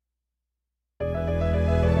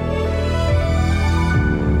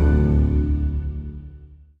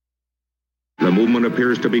movement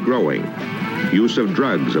appears to be growing. Use of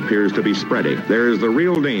drugs appears to be spreading. There is the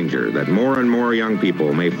real danger that more and more young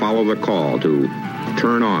people may follow the call to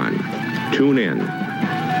turn on, tune in,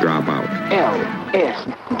 drop out.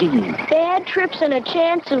 LSD. Bad trips and a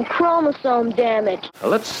chance of chromosome damage. Now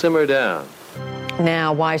let's simmer down.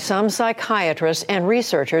 Now, why some psychiatrists and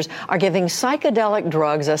researchers are giving psychedelic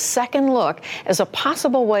drugs a second look as a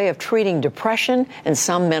possible way of treating depression and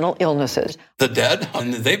some mental illnesses. The dead,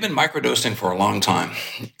 they've been microdosing for a long time.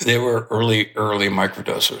 They were early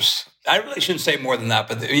microdosers. I really shouldn't say more than that,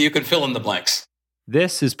 but you can fill in the blanks.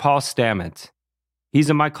 This is Paul Stamets. He's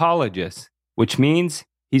a mycologist, which means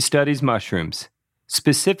he studies mushrooms,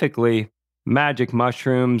 specifically magic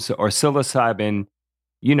mushrooms or psilocybin,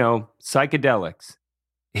 psychedelics.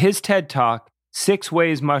 His TED Talk, 6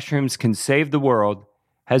 Ways Mushrooms Can Save the World,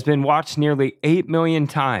 has been watched nearly 8 million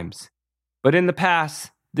times. But in the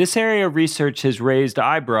past, this area of research has raised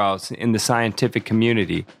eyebrows in the scientific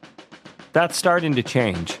community. That's starting to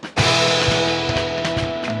change.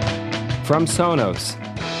 From Sonos,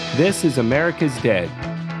 this is America's Dead,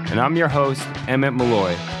 and I'm your host, Emmett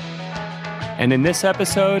Malloy. And in this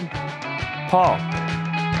episode, Paul.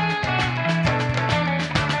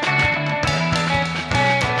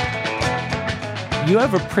 You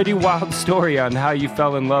have a pretty wild story on how you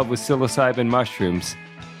fell in love with psilocybin mushrooms.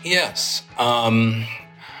 Yes. I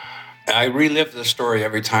relive the story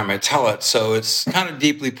every time I tell it, so it's kind of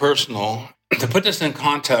deeply personal. To put this in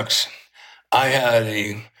context, I had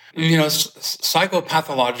a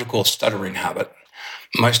psychopathological stuttering habit.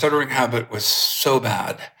 My stuttering habit was so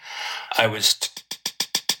bad, I was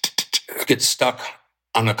get stuck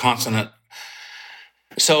on a consonant.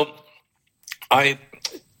 So I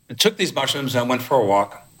took these mushrooms and I went for a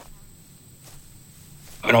walk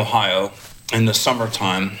in Ohio in the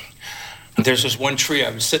summertime. There's this one tree I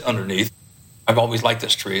would sit underneath. I've always liked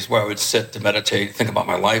this tree. It's where I would sit to meditate, think about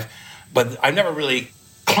my life. But I never really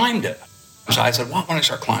climbed it. So I said, why don't I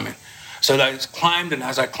start climbing? So I climbed, and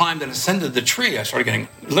as I climbed and ascended the tree, I started getting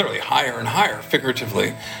literally higher and higher,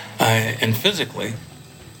 figuratively and physically.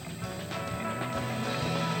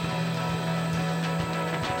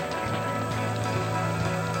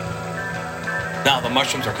 Now the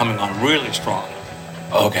mushrooms are coming on really strong.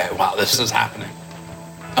 Okay, wow, this is happening.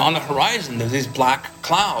 On the horizon, there's these black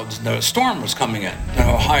clouds. The storm was coming in. In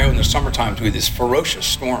Ohio in the summertime, we had these ferocious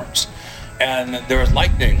storms. And there was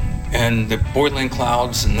lightning and the boiling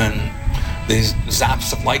clouds, and then these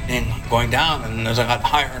zaps of lightning going down. And as I got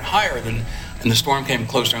higher and higher, and the storm came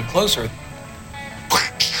closer and closer,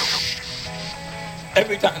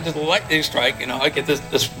 every time there's a lightning strike, I get this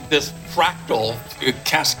fractal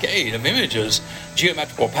cascade of images,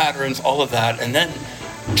 geometrical patterns, all of that, and then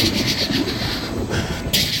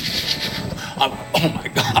oh my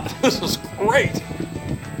God, this is great.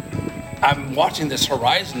 I'm watching this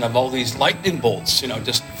horizon of all these lightning bolts,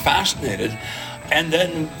 just fascinated, and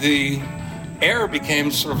then the air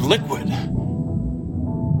became sort of liquid.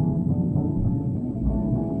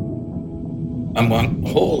 I'm going,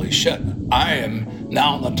 holy shit, I am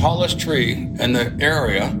now on the tallest tree in the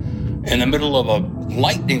area in the middle of a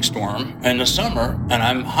lightning storm in the summer, and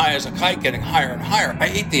I'm high as a kite, getting higher and higher. I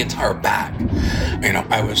ate the entire bag.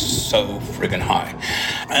 I was so friggin' high.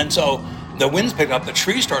 And so the winds picked up, the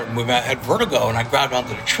tree started moving, I had vertigo, and I grabbed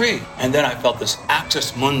onto the tree, and then I felt this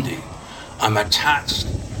axis mundi. I'm attached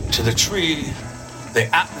to the tree, the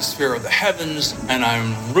atmosphere of the heavens, and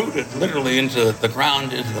I'm rooted literally into the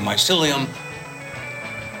ground, into the mycelium.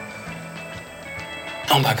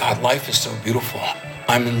 Oh my God, life is so beautiful.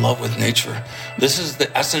 I'm in love with nature. This is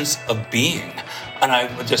the essence of being. And I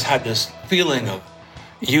just had this feeling of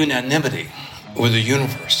unanimity with the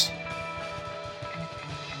universe.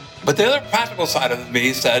 But the other practical side of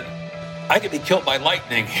me said, I could be killed by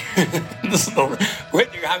lightning. This is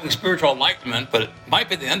great that you're having spiritual enlightenment, but it might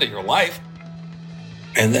be the end of your life.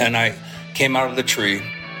 And then I came out of the tree.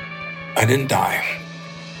 I didn't die.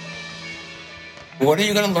 What are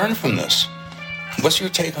you going to learn from this? What's your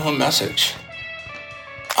take-home message?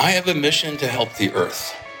 I have a mission to help the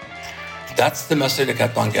earth. That's the message I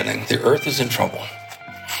kept on getting. The earth is in trouble.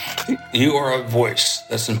 You are a voice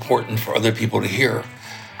that's important for other people to hear,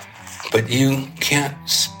 but you can't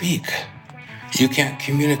speak. You can't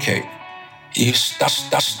communicate. You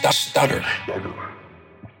stutter.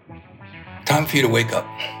 Time for you to wake up.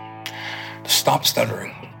 Stop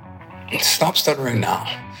stuttering. Stop stuttering now.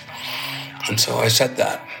 And so I said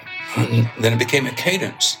that. And then it became a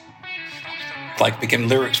cadence, became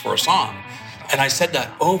lyrics for a song. And I said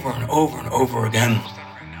that over and over and over again.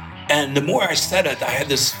 And the more I said it, I had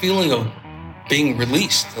this feeling of being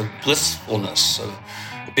released, of blissfulness, of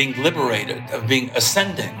being liberated, of being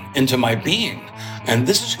ascending into my being. And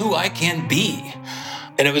this is who I can be.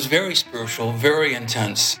 And it was very spiritual, very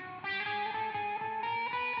intense.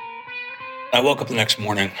 I woke up the next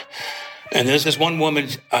morning, and there's this one woman,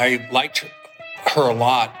 I liked her a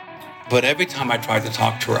lot, but every time I tried to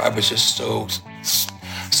talk to her, I was just so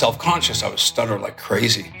self-conscious. I would stutter like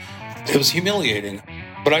crazy. It was humiliating.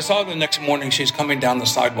 But I saw her the next morning, she's coming down the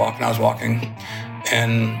sidewalk, and I was walking,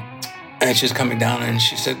 and she's coming down, and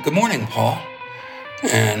she said, "Good morning, Paul."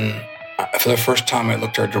 And for the first time, I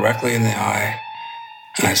looked her directly in the eye,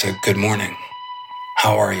 and I said, "Good morning.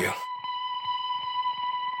 How are you?"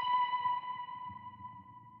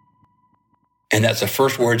 And that's the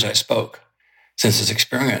first words I spoke since this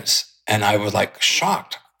experience. And I was like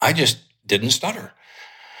shocked. I just didn't stutter.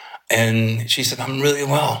 And she said, "I'm really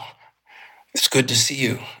well. It's good to see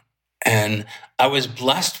you." And I was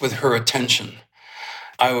blessed with her attention.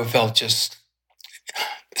 I felt just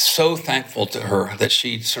so thankful to her that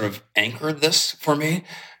she sort of anchored this for me.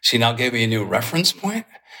 She now gave me a new reference point.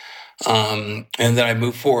 And then I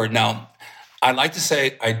moved forward. Now, I like to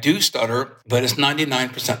say I do stutter, but it's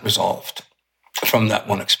 99% resolved from that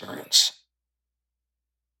one experience.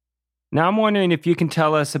 Now, I'm wondering if you can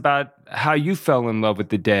tell us about how you fell in love with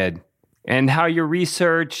the dead and how your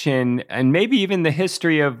research and maybe even the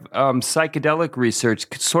history of psychedelic research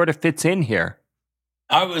sort of fits in here.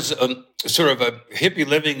 I was sort of a hippie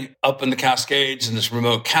living up in the Cascades in this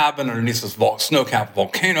remote cabin underneath this snow-capped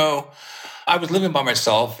volcano. I was living by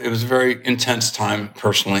myself. It was a very intense time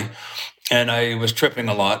personally, and I was tripping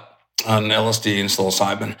a lot on LSD and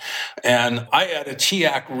psilocybin. And I had a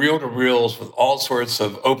TIAC reel-to-reels with all sorts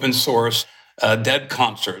of open source dead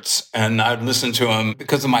concerts. And I'd listen to them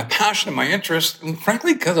because of my passion and my interest, and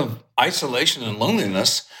frankly, because of isolation and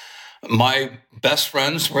loneliness. My best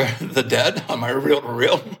friends were the dead on my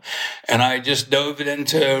reel-to-reel. And I just dove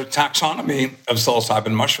into taxonomy of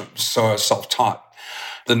psilocybin mushrooms. So I was self-taught.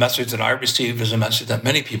 The message that I received is a message that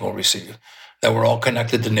many people receive, that we're all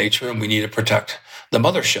connected to nature and we need to protect the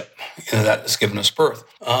mothership that has given us birth.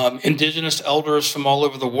 Indigenous elders from all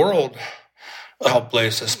over the world helped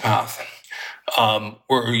blaze this path.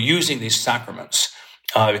 We're using these sacraments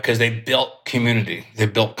because they built community, they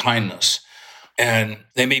built kindness, and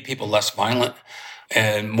they made people less violent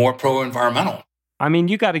and more pro-environmental. I mean,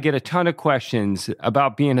 you got to get a ton of questions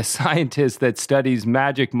about being a scientist that studies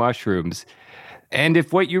magic mushrooms, and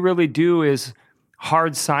if what you really do is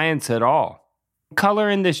hard science at all. Color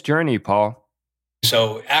in this journey, Paul.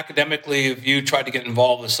 So academically, if you tried to get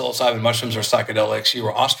involved with psilocybin mushrooms or psychedelics, you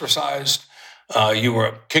were ostracized, you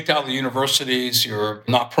were kicked out of the universities, you were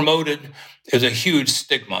not promoted. It was a huge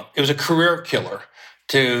stigma. It was a career killer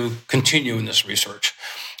to continue in this research.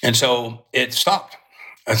 And so it stopped.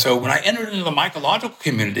 And so when I entered into the mycological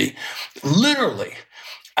community, literally,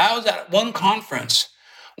 I was at one conference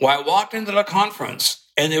where I walked into the conference,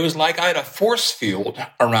 and it was like I had a force field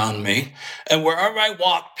around me. And wherever I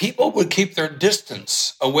walked, people would keep their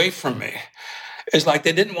distance away from me. It's like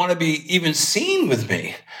they didn't want to be even seen with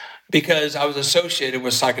me because I was associated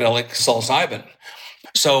with psychedelic psilocybin.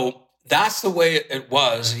 So that's the way it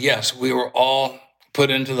was. Yes, we were all put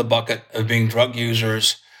into the bucket of being drug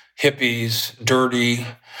users, hippies, dirty.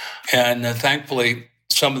 And thankfully,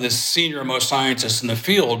 some of the senior-most scientists in the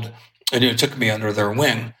field took me under their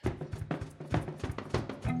wing.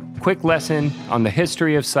 Quick lesson on the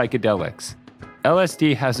history of psychedelics.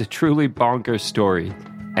 LSD has a truly bonkers story,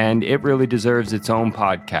 and it really deserves its own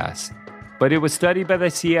podcast. But it was studied by the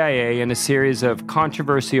CIA in a series of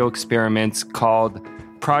controversial experiments called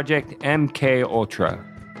Project MK Ultra.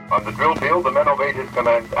 On the drill field, the men obeyed his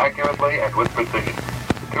commands accurately and with precision.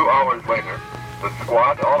 2 hours later, the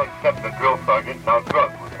squad, all except the drill sergeant, now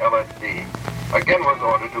drugged with LSD, again was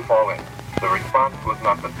ordered to fall in. The response was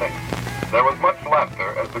not the same. There was much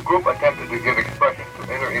laughter as the group attempted to give expression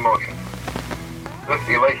to inner emotions. This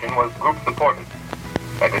elation was group-supported,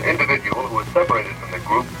 and an individual who was separated from the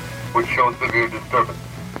group would show severe disturbance.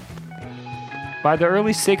 By the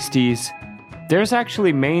early 60s, there's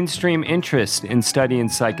actually mainstream interest in studying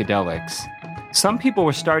psychedelics. Some people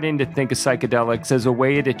were starting to think of psychedelics as a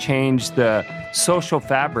way to change the social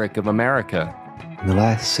fabric of America. In the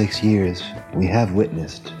last 6 years, we have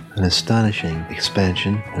witnessed an astonishing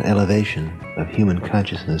expansion and elevation of human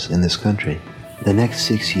consciousness in this country. The next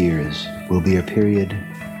 6 years will be a period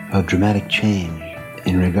of dramatic change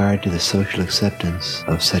in regard to the social acceptance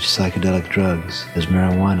of such psychedelic drugs as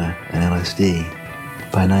marijuana and LSD.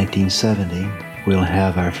 By 1970, we'll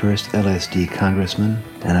have our first LSD congressman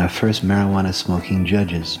and our first marijuana-smoking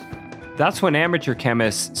judges. That's when amateur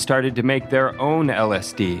chemists started to make their own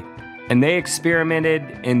LSD, and they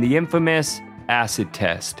experimented in the infamous acid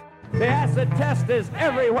test. The acid test is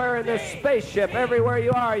everywhere in this spaceship. Everywhere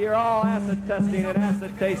you are, you're all acid testing and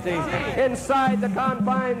acid tasting. Inside the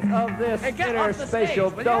confines of this inner spatial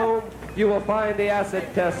dome, you will find the acid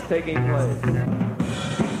test taking place.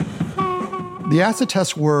 The acid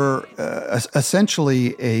tests were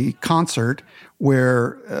essentially a concert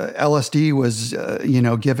where LSD was,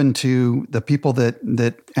 given to the people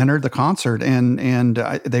that entered the concert, and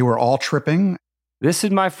they were all tripping. This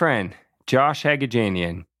is my friend, Josh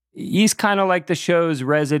Agajanian. He's kind of like the show's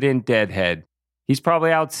resident deadhead. He's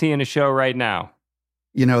probably out seeing a show right now.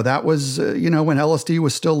 That was, when LSD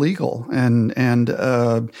was still legal. And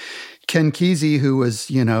Ken Kesey, who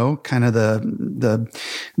was, kind of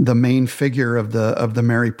the main figure of the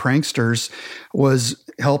Merry Pranksters, was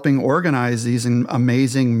helping organize these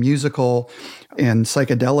amazing musical and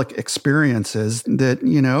psychedelic experiences that,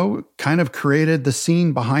 kind of created the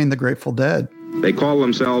scene behind the Grateful Dead. They call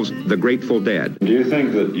themselves the Grateful Dead. Do you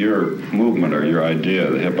think that your movement or your idea,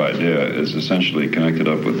 the hip idea, is essentially connected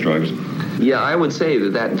up with drugs? Yeah, I would say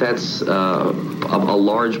that's a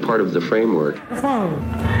large part of the framework.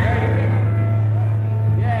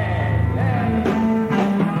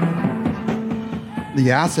 The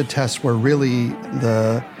acid tests were really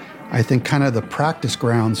kind of the practice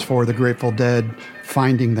grounds for the Grateful Dead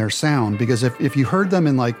finding their sound. Because if you heard them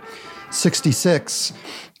in like 66,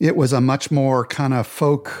 it was a much more kind of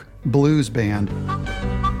folk blues band.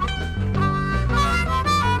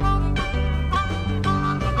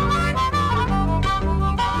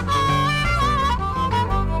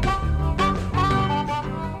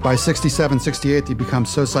 By 67, 68, they become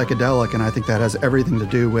so psychedelic, and I think that has everything to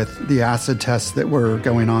do with the acid tests that were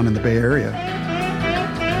going on in the Bay Area.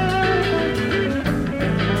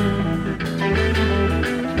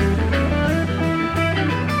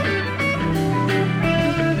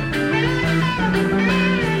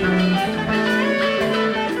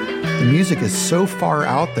 The music is so far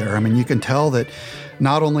out there. I mean, you can tell that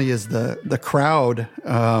not only is the crowd,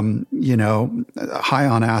 high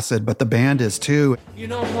on acid, but the band is too.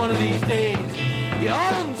 One of these days, your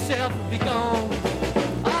own self will be gone.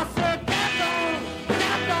 I said,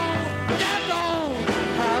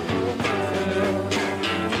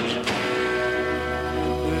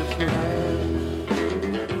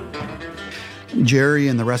 Jerry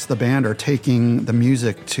and the rest of the band are taking the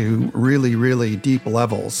music to really, really deep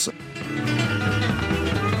levels.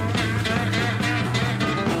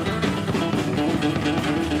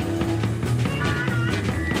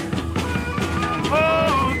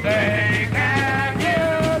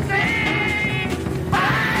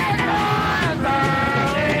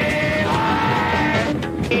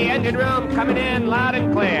 Room coming in loud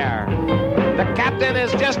and clear. The captain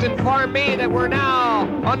has just informed me that we're now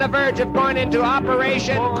on the verge of going into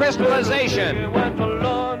Operation Crystallization.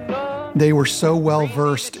 They were so well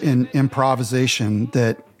versed in improvisation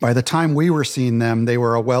that by the time we were seeing them, they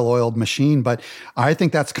were a well-oiled machine. But I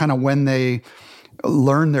think that's kind of when they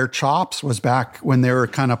learned their chops, was back when they were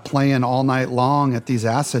kind of playing all night long at these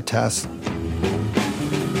acid tests.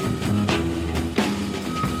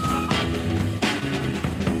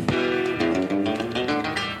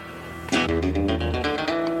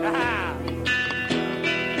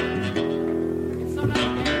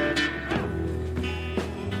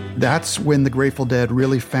 That's when the Grateful Dead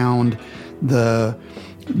really found the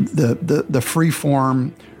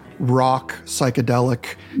free-form rock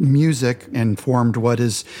psychedelic music and formed what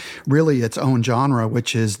is really its own genre,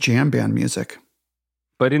 which is jam band music.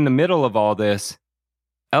 But in the middle of all this,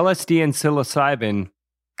 LSD and psilocybin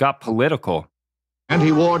got political.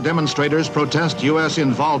 Anti-war demonstrators protest U.S.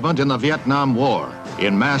 involvement in the Vietnam War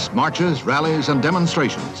in mass marches, rallies, and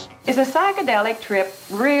demonstrations. Is a psychedelic trip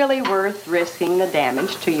really worth risking the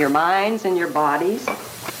damage to your minds and your bodies?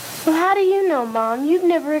 Well, how do you know, Mom? You've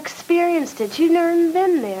never experienced it. You've never even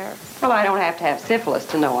been there. Well, I don't have to have syphilis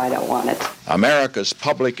to know I don't want it. America's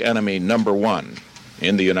public enemy number one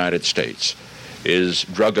in the United States is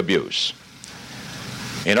drug abuse.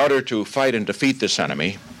 In order to fight and defeat this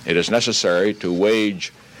enemy, it is necessary to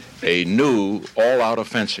wage a new all-out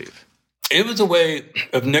offensive. It was a way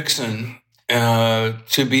of Nixon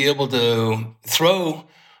to be able to throw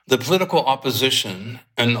the political opposition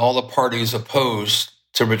and all the parties opposed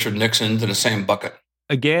to Richard Nixon to the same bucket.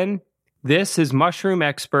 Again, this is mushroom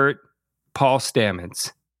expert Paul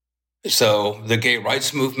Stamets. So the gay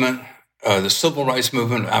rights movement, the civil rights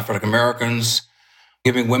movement, African Americans,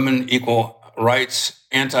 giving women equal rights,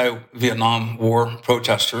 anti-Vietnam War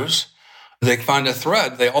protesters, they find a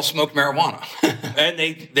thread. They all smoke marijuana. And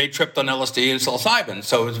they tripped on LSD and psilocybin.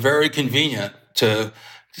 So it's very convenient to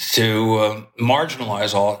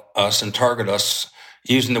marginalize us and target us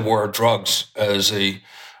using the war of drugs as a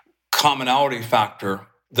commonality factor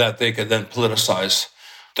that they could then politicize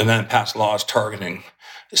and then pass laws targeting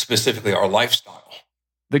specifically our lifestyle.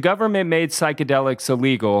 The government made psychedelics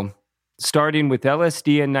illegal, starting with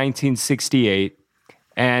LSD in 1968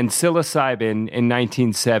 and psilocybin in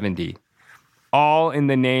 1970, all in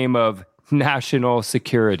the name of national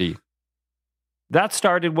security. That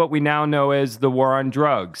started what we now know as the war on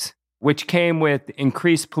drugs, which came with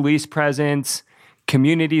increased police presence,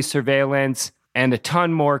 community surveillance, and a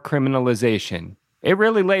ton more criminalization. It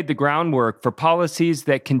really laid the groundwork for policies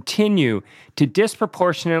that continue to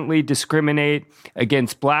disproportionately discriminate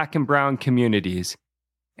against Black and brown communities.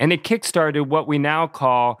 And it kickstarted what we now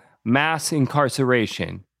call mass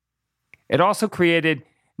incarceration. It also created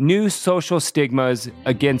new social stigmas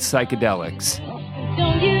against psychedelics.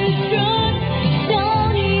 Don't use drugs,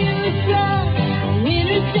 don't use drugs.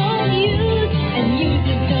 Winners don't use, and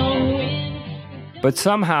users don't win. But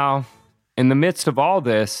somehow, in the midst of all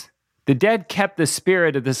this, the dead kept the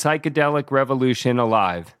spirit of the psychedelic revolution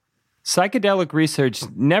alive. Psychedelic research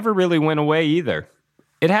never really went away either.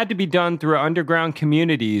 It had to be done through underground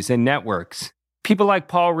communities and networks. People like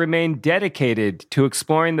Paul remained dedicated to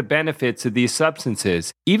exploring the benefits of these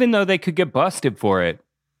substances, even though they could get busted for it.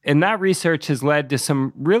 And that research has led to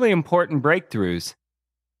some really important breakthroughs,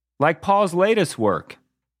 like Paul's latest work.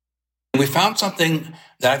 We found something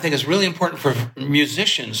that I think is really important for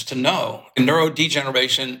musicians to know.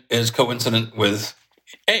 Neurodegeneration is coincident with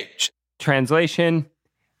age. Translation: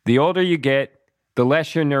 the older you get, the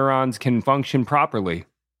less your neurons can function properly.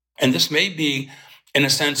 And this may be, in a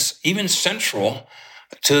sense, even central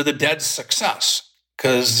to the Dead's success,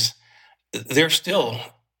 because they're still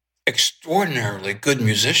extraordinarily good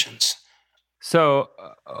musicians. So,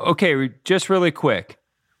 okay, just really quick.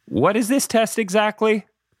 What is this test exactly?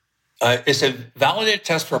 It's a validated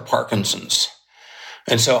test for Parkinson's.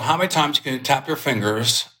 And so how many times you can tap your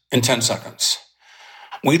fingers in 10 seconds?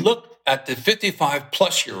 We looked at the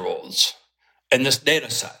 55-plus-year-olds in this data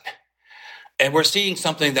set, and we're seeing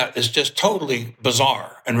something that is just totally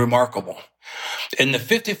bizarre and remarkable. In the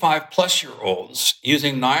 55-plus-year-olds,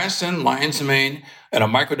 using niacin, lion's mane, and a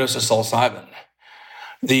microdose of psilocybin,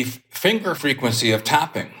 the finger frequency of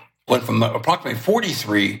tapping went from approximately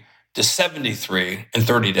 43 to 73 in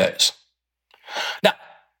 30 days. Now,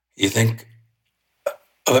 you think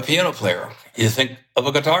of a piano player, you think of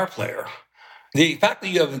a guitar player. The fact that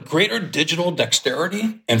you have greater digital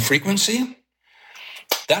dexterity and frequency,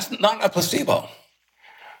 that's not a placebo.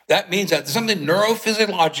 That means that something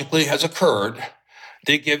neurophysiologically has occurred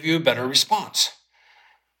to give you a better response.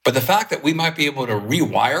 But the fact that we might be able to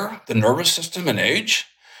rewire the nervous system in age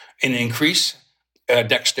and increase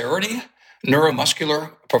dexterity,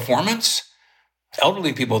 neuromuscular performance.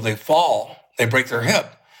 Elderly people, they fall, they break their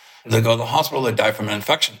hip, they go to the hospital, they die from an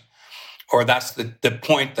infection. Or that's the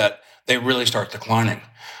point that they really start declining.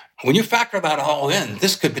 When you factor that all in,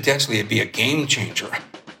 this could potentially be a game changer.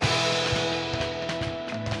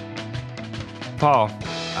 Paul,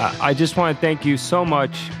 I just want to thank you so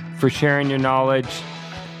much for sharing your knowledge.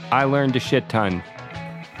 I learned a shit ton.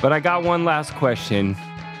 But I got one last question.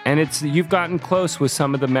 And it's, you've gotten close with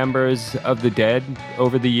some of the members of the Dead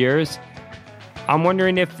over the years. I'm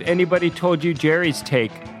wondering if anybody told you Jerry's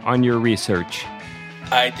take on your research.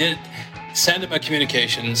 I did send him a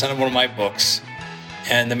communication, send him one of my books,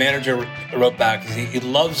 and the manager wrote back, he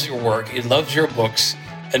loves your work, he loves your books,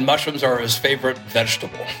 and mushrooms are his favorite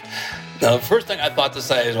vegetable. Now, the first thing I thought to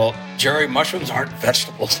say is, well, Jerry, mushrooms aren't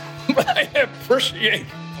vegetables, but I appreciate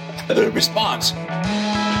the response.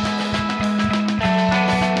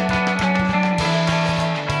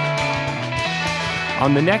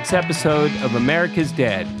 On the next episode of America's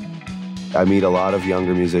Dead. I meet a lot of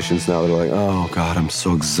younger musicians now that are like, oh, God, I'm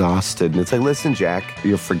so exhausted. And it's like, listen, Jack,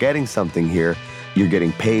 you're forgetting something here. You're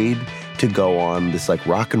getting paid to go on this, like,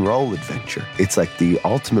 rock and roll adventure. It's like the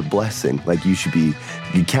ultimate blessing. Like, you should be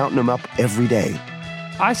counting them up every day.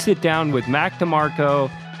 I sit down with Mac DeMarco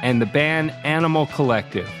and the band Animal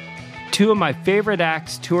Collective, two of my favorite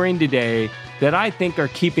acts touring today that I think are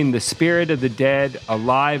keeping the spirit of the Dead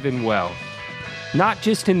alive and well. Not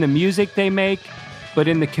just in the music they make, but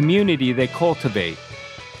in the community they cultivate.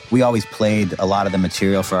 We always played a lot of the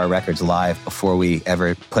material for our records live before we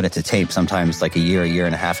ever put it to tape, sometimes like a year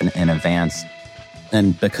and a half in advance.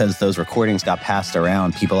 And because those recordings got passed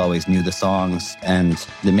around, people always knew the songs, and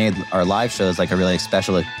they made our live shows like a really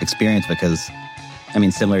special experience because, I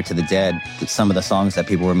mean, similar to the Dead, some of the songs that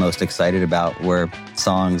people were most excited about were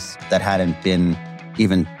songs that hadn't been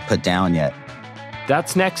even put down yet.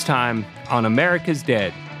 That's next time on America's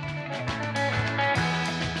Dead.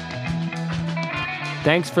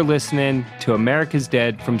 Thanks for listening to America's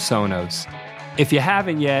Dead from Sonos. If you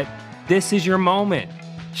haven't yet, this is your moment.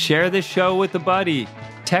 Share this show with a buddy.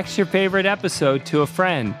 Text your favorite episode to a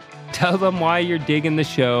friend. Tell them why you're digging the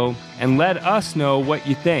show, and let us know what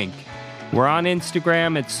you think. We're on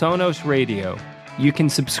Instagram at Sonos Radio. You can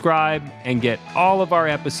subscribe and get all of our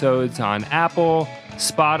episodes on Apple,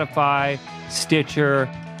 Spotify, Stitcher,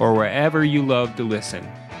 or wherever you love to listen.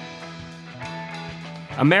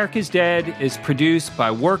 America's Dead is produced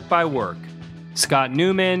by Work by Work. Scott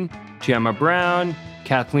Newman, Jemma Brown,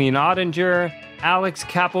 Kathleen Ottinger, Alex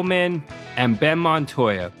Kapelman, and Ben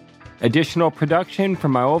Montoya. Additional production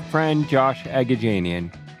from my old friend Josh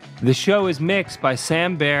Agajanian. The show is mixed by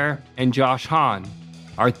Sam Bair and Josh Hahn.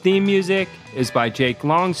 Our theme music is by Jake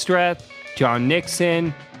Longstreth, John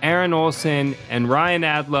Nixon, Aaron Olson, and Ryan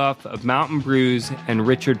Adlaf of Mountain Brews and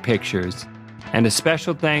Richard Pictures. And a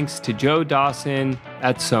special thanks to Joe Dawson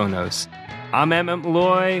at Sonos. I'm Emmett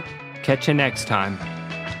Malloy. Catch you next time.